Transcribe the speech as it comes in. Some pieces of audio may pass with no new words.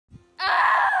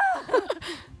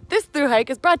Thru-hike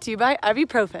is brought to you by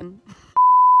ibuprofen.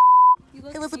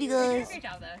 Hey, what's up, you guys? Great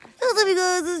job, though. Hey, what's up, you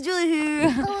guys? This is Julia here.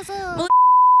 Hey, what's up?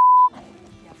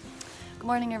 Good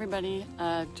morning, everybody.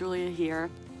 Julia here.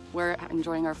 We're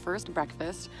enjoying our first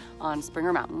breakfast on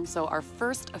Springer Mountain, so our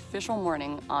first official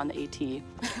morning on the AT.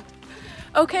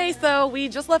 Okay, so we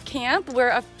just left camp.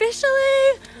 We're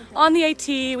officially on the AT.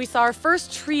 We saw our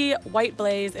first tree white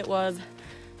blaze. It was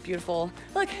beautiful.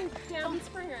 Look, Down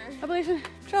Springer. Appalachian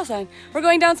Trail sign. We're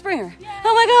going down Springer. Yay.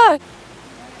 Oh my God.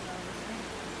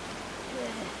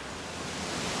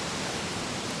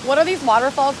 What are these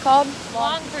waterfalls called?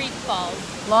 Long Creek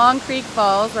Falls. Long Creek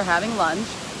Falls. We're having lunch.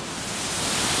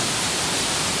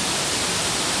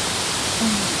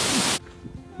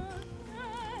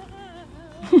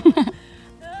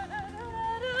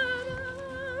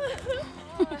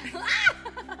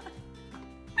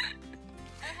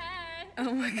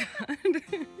 Oh my God. Yeah,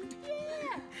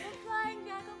 we're flying,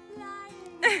 Jack, I'm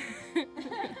flying.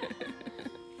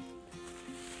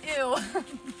 Ew.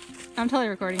 I'm totally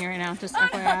recording it right now, just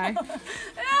FYI.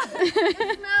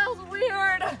 It smells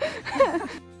weird.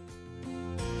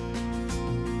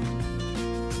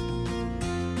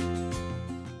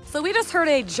 So we just heard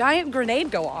a giant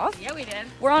grenade go off. Yeah, we did.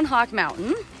 We're on Hawk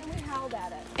Mountain. And we howled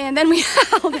at it. And then we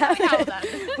howled at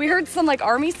it. We heard some like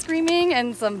army screaming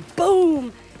and some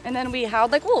boom. And then we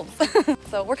howled like wolves.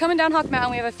 So we're coming down Hawk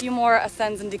Mountain. We have a few more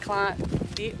ascends and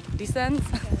descends.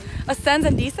 Ascends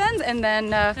and descends. And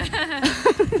then,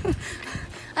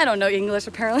 I don't know English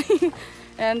apparently.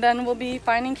 And then we'll be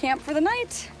finding camp for the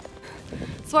night.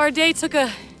 So our day took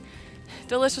a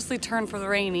deliciously turn for the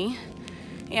rainy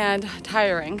and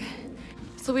tiring.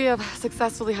 So we have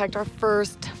successfully hiked our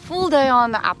first full day on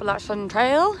the Appalachian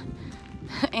Trail.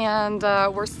 And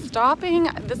we're stopping.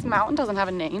 This mountain doesn't have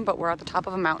a name, but we're at the top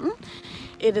of a mountain.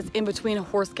 It is in between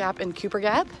Horse Gap and Cooper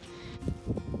Gap.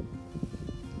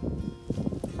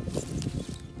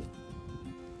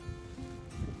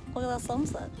 Look at that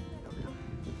sunset.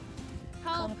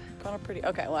 Help. Kind of pretty.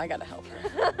 Okay, well, I gotta help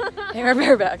her. Hey, we're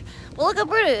bareback. Well, look how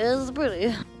pretty it is. It's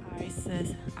pretty.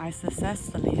 I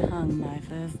successfully hung my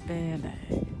first bareback.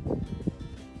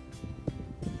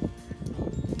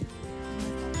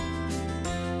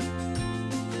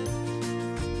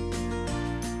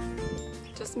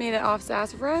 Just made it off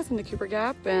Sassafras into Cooper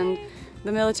Gap, and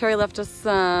the military left us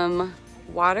some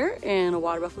water and a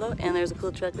water buffalo, and there's a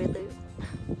cool truck right there.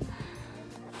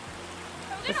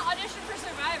 I'm gonna audition for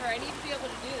Survivor. I need to be able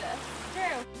to do this.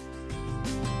 True.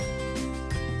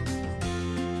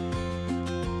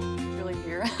 Really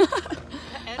here.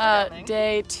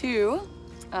 Day 2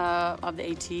 of the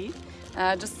AT.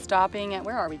 Just stopping at,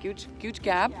 where are we? Gooch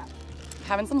Gap. Yeah.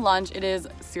 Having some lunch. It is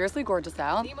seriously gorgeous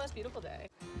out. The most beautiful day.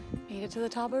 Made it to the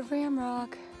top of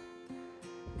Ramrock.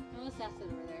 Unless that's it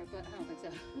over there, but I don't think so.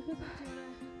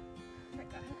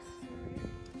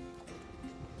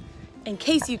 In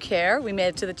case you care, we made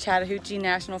it to the Chattahoochee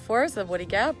National Forest of Woody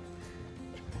Gap.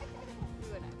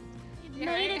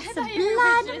 Made it to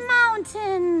Blood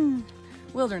Mountain.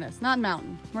 Wilderness, not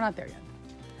mountain. We're not there yet.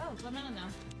 Oh, Blood Mountain now.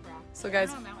 So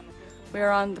guys, we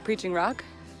are on the Preaching Rock.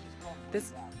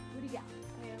 This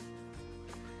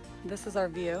is our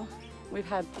view. We've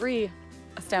had 3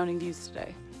 astounding views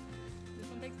today. This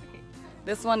one takes the cake.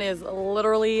 This one is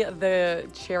literally the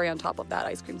cherry on top of that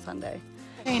ice cream sundae.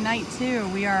 Hey, night 2.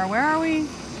 We are, where are we?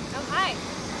 Oh, hi.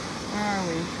 Where are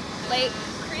we? Lake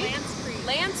Creek?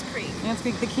 Lance Creek. Lance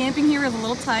Creek. The camping here is a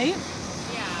little tight.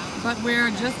 Yeah. But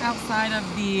we're just outside of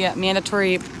the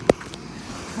mandatory,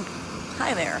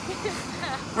 hi there.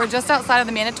 We're just outside of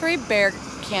the mandatory bear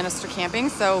canister camping.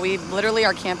 So we literally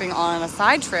are camping on a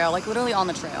side trail, like literally on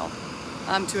the trail.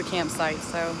 To a campsite,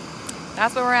 so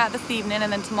that's where we're at this evening,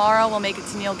 and then tomorrow we'll make it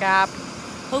to Neal Gap,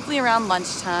 hopefully around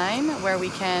lunchtime, where we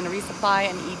can resupply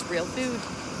and eat real food.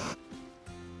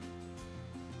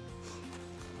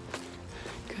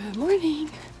 Good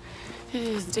morning. It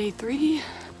is day 3.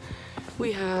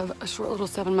 We have a short little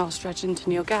 7-mile stretch into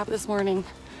Neal Gap this morning.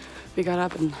 We got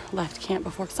up and left camp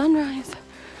before sunrise.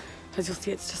 As you'll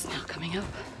see, it's just now coming up.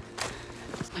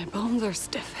 My bones are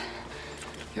stiff.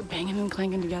 They're banging and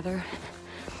clanking together.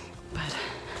 But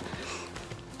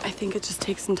I think it just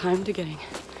takes some time to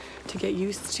get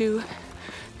used to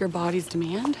your body's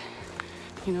demand.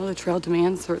 You know, the trail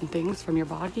demands certain things from your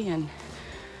body, and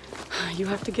you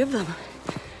have to give them.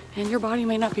 And your body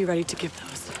may not be ready to give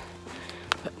those.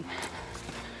 But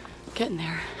getting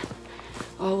there,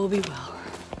 all will be well.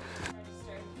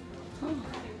 Oh,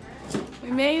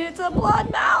 we made it to Blood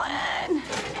Mountain.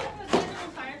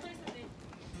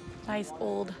 Nice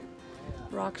old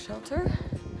rock shelter.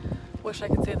 Wish I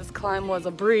could say this climb was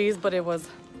a breeze, but it was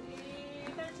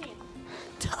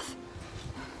tough.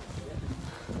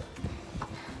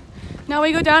 Now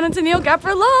we go down into Neil Gap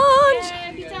for lunch.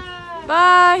 Yay, pizza.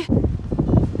 Bye.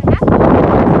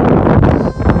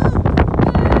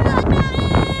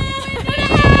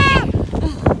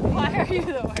 Why are you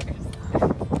the worst?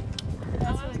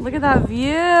 Look at that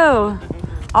view.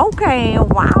 Okay,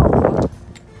 wow.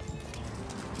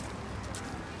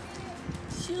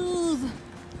 Shoes.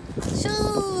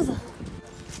 Shoes.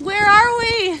 Where are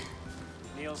we?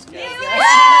 Neil's How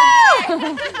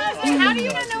do you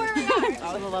even know where we are?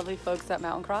 So the lovely folks at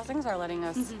Mountain Crossings are letting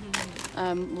us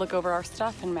look over our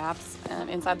stuff and maps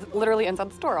literally inside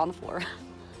the store on the floor.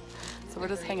 So we're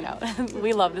just hanging out.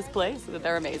 We love this place.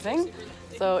 They're amazing.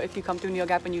 So if you come through Neil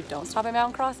Gap and you don't stop at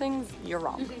Mountain Crossings, you're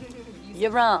wrong.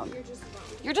 You're wrong.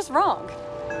 You're just wrong.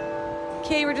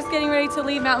 Okay, we're just getting ready to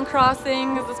leave Mountain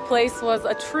Crossings. This place was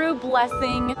a true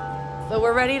blessing. So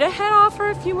we're ready to head off for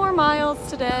a few more miles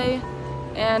today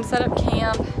and set up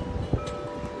camp.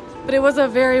 But it was a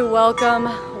very welcome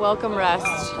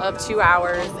rest of 2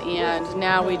 hours, and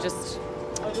now we just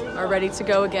are ready to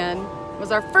go again. It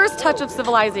was our first touch of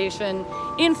civilization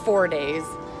in 4 days.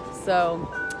 So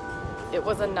it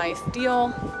was a nice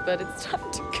deal, but it's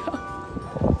time to go.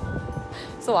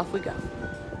 So off we go.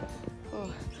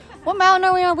 Oh. What mountain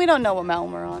are we on? We don't know what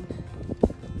mountain we're on.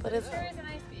 But it's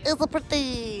a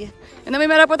pretty. And then we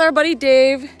met up with our buddy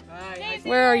Dave. Hi.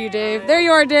 Where are you, Dave? There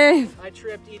you are, Dave. I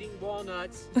tripped eating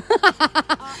walnuts.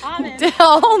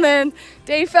 Almonds.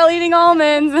 Dave fell eating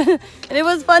almonds. And it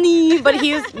was funny, but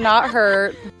he's not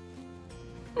hurt.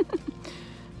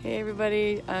 Hey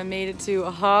everybody, I made it to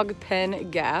Hog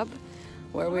Pen Gap,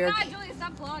 where we are Julia,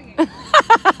 stop vlogging.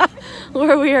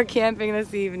 where we are camping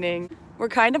this evening. We're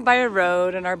kind of by a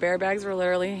road, and our bear bags were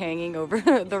literally hanging over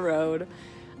the road.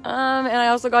 And I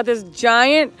also got this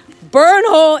giant burn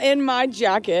hole in my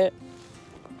jacket.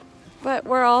 But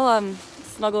we're all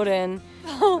snuggled in.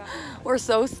 We're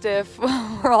so stiff.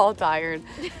 We're all tired.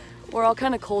 We're all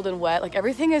kind of cold and wet. Like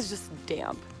everything is just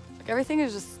damp. Like everything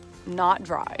is just not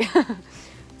dry.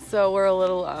 So we're a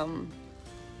little, I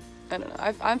don't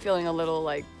know. I'm feeling a little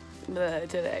like bleh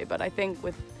today, but I think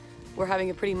we're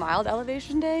having a pretty mild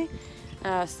elevation day.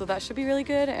 So that should be really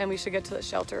good, and we should get to the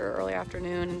shelter early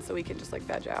afternoon, and so we can just like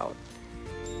veg out.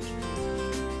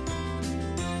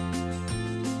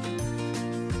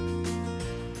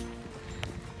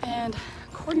 And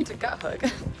according to Gut Hug,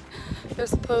 there's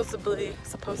supposedly,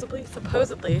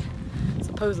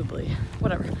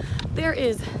 whatever, there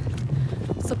is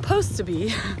supposed to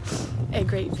be a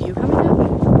great view coming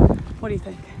up. What do you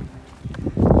think?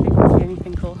 Think we see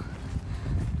anything cool?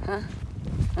 Huh?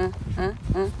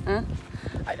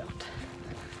 I don't.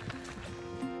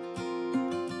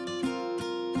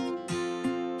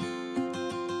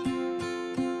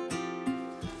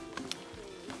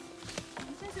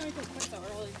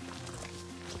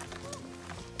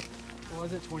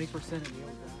 Was it 20% of Neil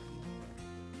Gap?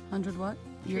 100 what?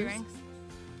 Tree Years? ranks.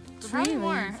 Tree Probably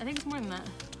more. rings. I think it's more than that.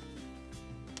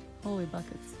 Holy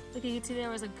buckets. Look, you can see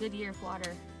there was a good year of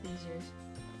water these years.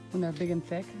 When they're big and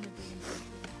thick.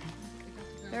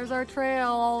 There's our trail,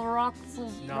 all rocks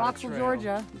of trail.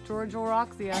 Georgia. Georgia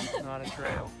Roxia. Not a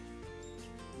trail.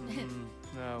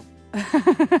 No.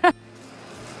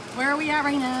 Where are we at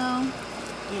right now?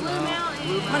 Blue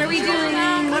Mountain. What are we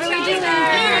doing? What are we doing?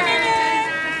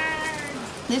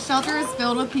 This shelter is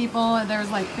filled with people. There's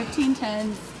like 15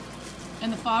 tents.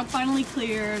 And the fog finally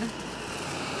cleared.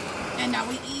 And now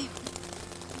we eat.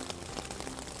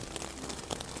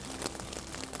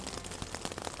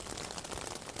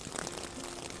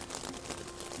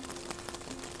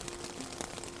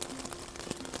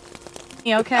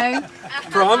 Okay?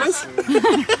 Promise?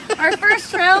 Our first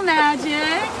trail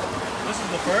magic. This is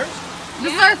the first?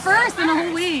 This is our first in a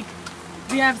whole week.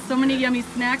 We have so many yummy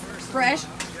snacks. Fresh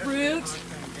fruit.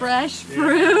 Fresh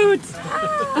fruit.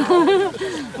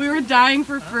 We were dying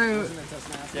for fruit.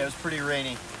 Yeah, it was pretty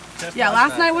rainy. Yeah,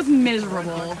 last night was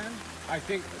miserable. I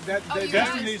think that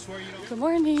Destiny's where you don't. Good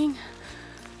morning.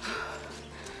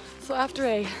 So after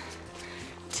a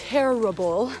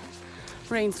terrible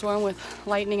rainstorm with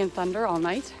lightning and thunder all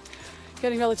night,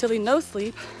 getting relatively no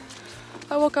sleep,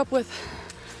 I woke up with,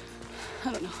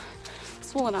 I don't know,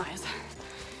 swollen eyes.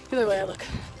 Either way, I look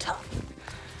tough.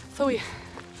 So we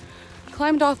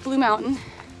climbed off Blue Mountain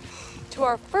to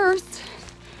our first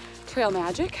trail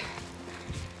magic,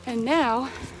 and now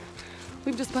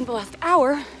we've just spent the last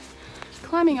hour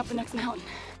climbing up the next mountain.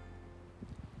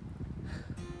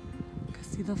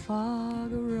 See the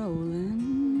fog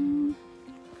rolling.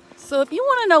 So if you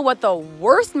want to know what the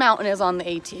worst mountain is on the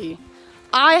AT,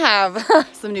 I have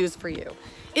some news for you.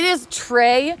 It is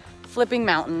Tray Flipping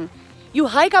Mountain. You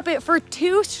hike up it for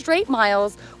 2 straight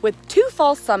miles with 2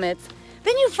 false summits,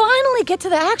 Then you finally get to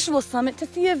the actual summit to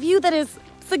see a view that is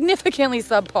significantly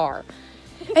subpar.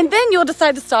 And then you'll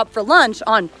decide to stop for lunch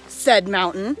on said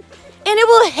mountain, and it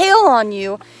will hail on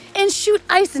you and shoot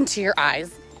ice into your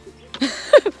eyes.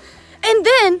 And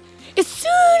then, as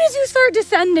soon as you start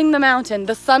descending the mountain,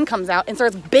 the sun comes out and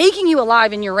starts baking you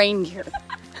alive in your rain gear.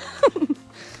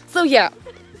 So yeah,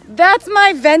 that's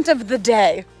my vent of the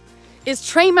day, is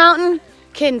Trey Mountain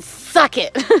can suck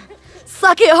it.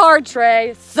 Suck it hard,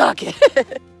 Trey, suck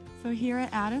it. So here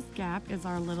at Addis Gap is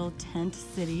our little tent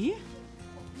city.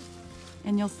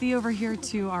 And you'll see over here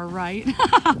to our right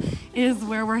is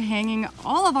where we're hanging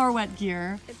all of our wet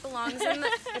gear. It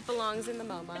belongs in the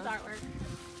MoMA. It's artwork.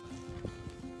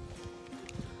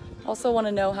 Also want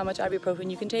to know how much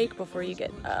ibuprofen you can take before you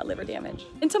get liver damage.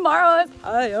 And tomorrow is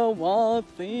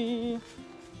ayahuasca.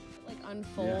 Like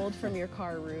unfold from your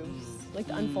car roofs. Like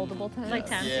the unfoldable tents. Like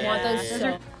tents. Yeah. Want those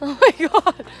so Oh my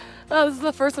god. Oh, this is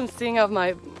the first I'm seeing of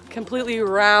my completely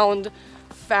round,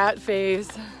 fat face.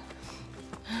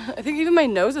 I think even my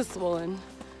nose is swollen.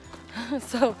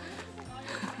 So,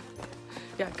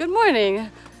 yeah, good morning.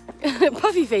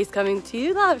 Puffy face coming to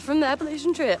you live from the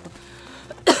Appalachian Trail.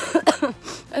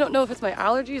 I don't know if it's my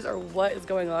allergies or what is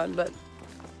going on, but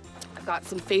I've got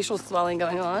some facial swelling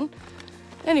going on.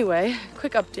 Anyway,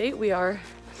 quick update. We are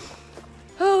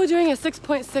doing a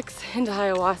 6.6 into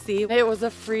ayahuasca. It was a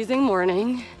freezing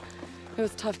morning. It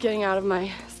was tough getting out of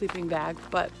my sleeping bag,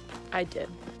 but I did.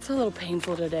 It's a little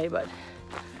painful today, but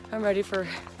I'm ready for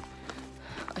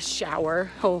a shower.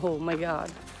 Oh my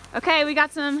god. Okay, we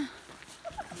got some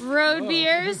road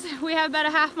beers. We have about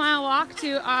a half-mile walk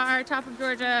to our Top of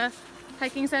Georgia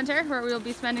hiking center where we will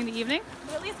be spending the evening.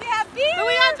 But at least we have beer! But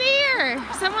we got beer!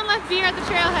 Someone left beer at the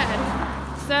trailhead.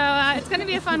 So it's gonna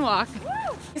be a fun walk.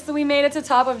 So we made it to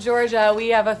Top of Georgia. We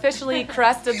have officially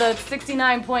crested the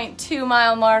 69.2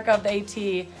 mile mark of the AT.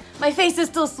 My face is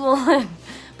still swollen,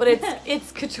 but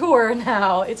it's couture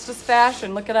now. It's just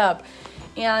fashion, look it up.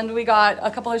 And we got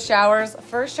a couple of showers.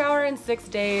 First shower in 6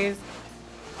 days.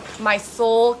 My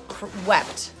soul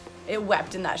wept. It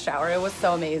wept in that shower. It was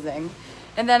so amazing.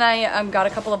 And then I got a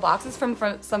couple of boxes from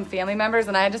some family members,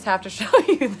 and I just have to show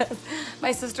you this.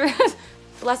 My sister,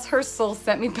 bless her soul,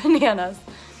 sent me bananas.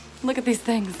 Look at these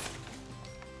things.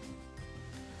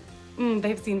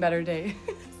 They've seen better days.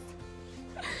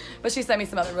 But she sent me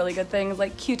some other really good things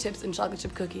like Q-tips and chocolate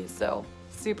chip cookies. So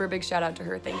super big shout out to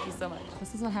her. Thank you so much.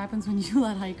 This is what happens when you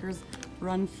let hikers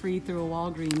run free through a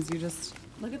Walgreens. You just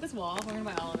Look at this wall. We're gonna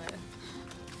buy all of it.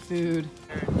 food.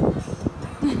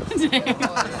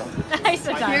 Nice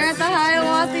to Here at the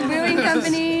Ayahuasca Brewing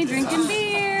Company, drinking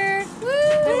beer. Woo!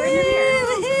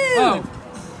 Oh,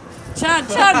 Chug,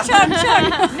 chug, chug, chug.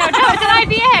 No, it's an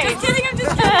IPA. Just kidding, I'm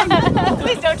just kidding.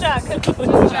 Please don't chug.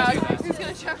 Who's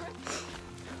gonna chug?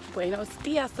 Buenos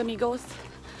dias, amigos.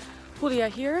 Julia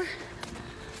here.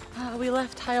 We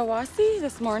left Ayahuasca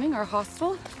this morning, our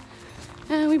hostel,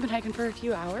 and we've been hiking for a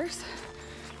few hours.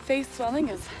 Face swelling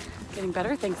is getting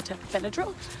better thanks to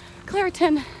Benadryl,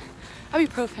 Claritin,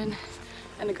 ibuprofen,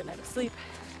 and a good night of sleep.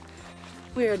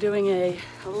 We are doing a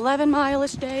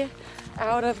 11-mile-ish day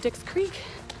out of Dix Creek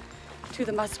to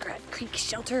the Muskrat Creek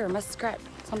shelter, or Muskrat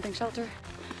something shelter,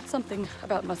 something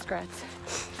about muskrats.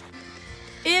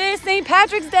 It is St.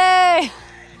 Patrick's Day!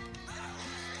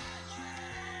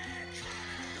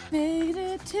 Made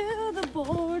it to the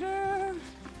border.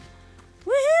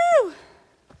 Woohoo!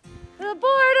 The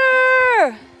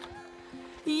border!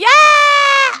 Yeah!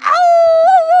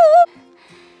 Oh!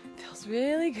 Feels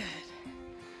really good.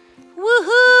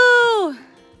 Woohoo!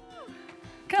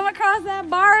 Come across that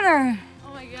border.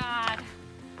 Oh my god.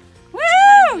 Woo!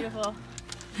 Beautiful.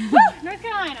 Woo! North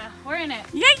Carolina. We're in it.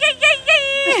 Yeah, yeah, yeah,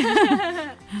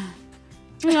 yeah!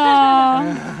 Aww. I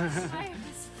have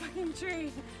this fucking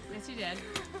tree. Yes, you did.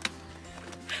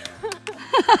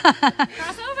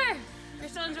 Cross over. You're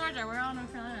still in Georgia. We're all in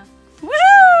North Carolina. Woo!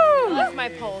 I left my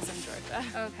poles in Georgia.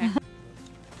 Okay.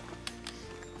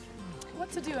 What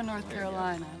to do in North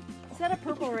Carolina? Is that a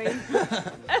purple rain?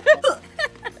 I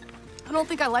don't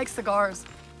think I like cigars.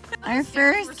 Our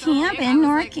first camp in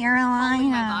North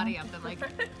Carolina. Up, like,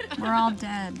 We're all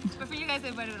dead. but for you guys,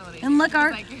 they might have been a little And look,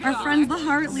 our you're friends the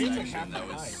Hartleys.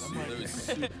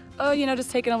 Oh, you know, just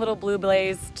taking a little blue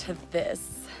blaze to this.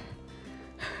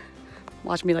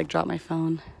 Watch me like drop my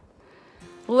phone.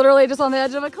 Literally just on the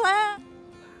edge of a cliff.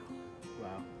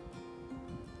 wow.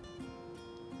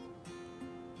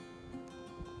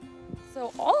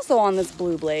 So also on this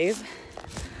blue blaze,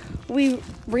 we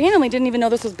randomly didn't even know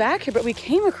this was back here, but we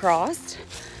came across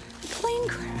a plane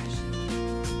crash.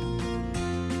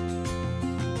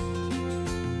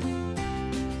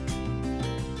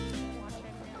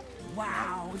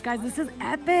 Wow. guys, this is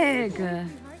epic.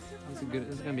 This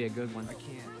is gonna be a good one. I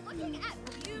can't. Looking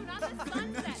at you, not the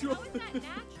sunset. How is that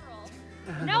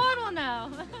natural? No one will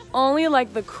know. Only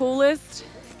like the coolest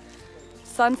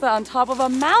sunset on top of a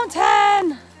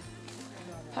mountain.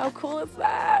 How cool is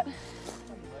that?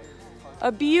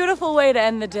 A beautiful way to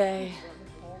end the day.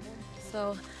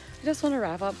 So I just want to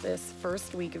wrap up this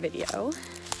first week video,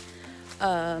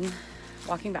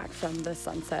 walking back from the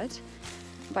sunset,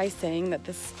 by saying that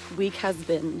this week has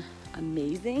been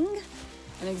amazing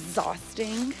and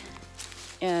exhausting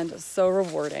and so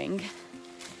rewarding.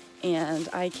 And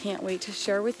I can't wait to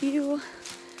share with you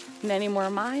many more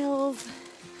miles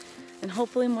and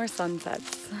hopefully more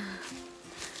sunsets.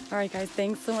 All right, guys,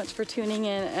 thanks so much for tuning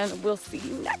in, and we'll see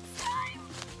you next